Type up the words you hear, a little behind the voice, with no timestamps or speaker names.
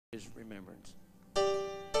His remembrance.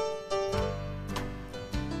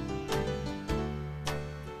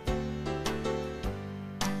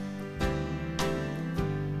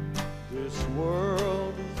 This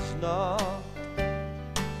world is not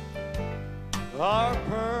our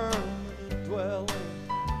permanent dwelling.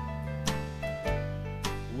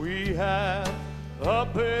 We have a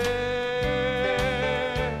better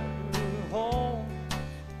home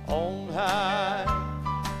on high.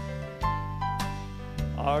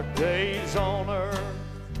 Our days on earth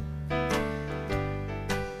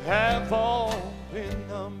have all been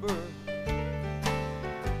numbered,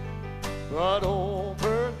 but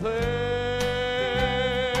over there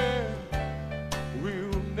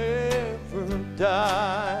we'll never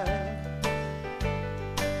die.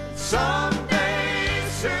 Someday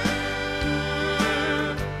soon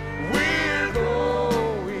we're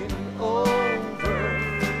going over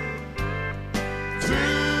to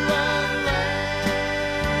a land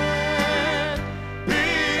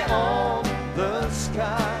beyond the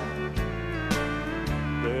sky.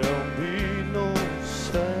 There'll be no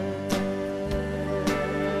sad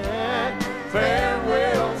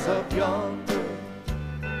farewells up yonder,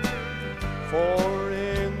 for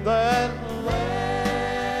in that land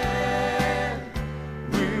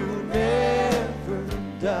we'll never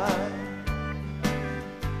die.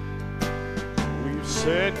 We've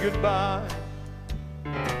said goodbye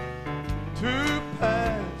to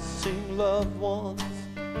passing loved ones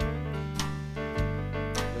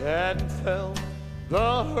and felt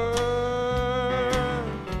the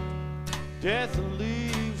hurt death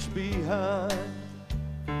leaves behind.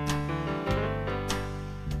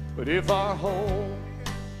 But if our hope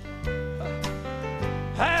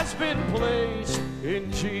has been placed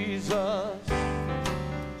in Jesus,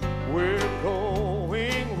 we're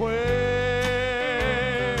going where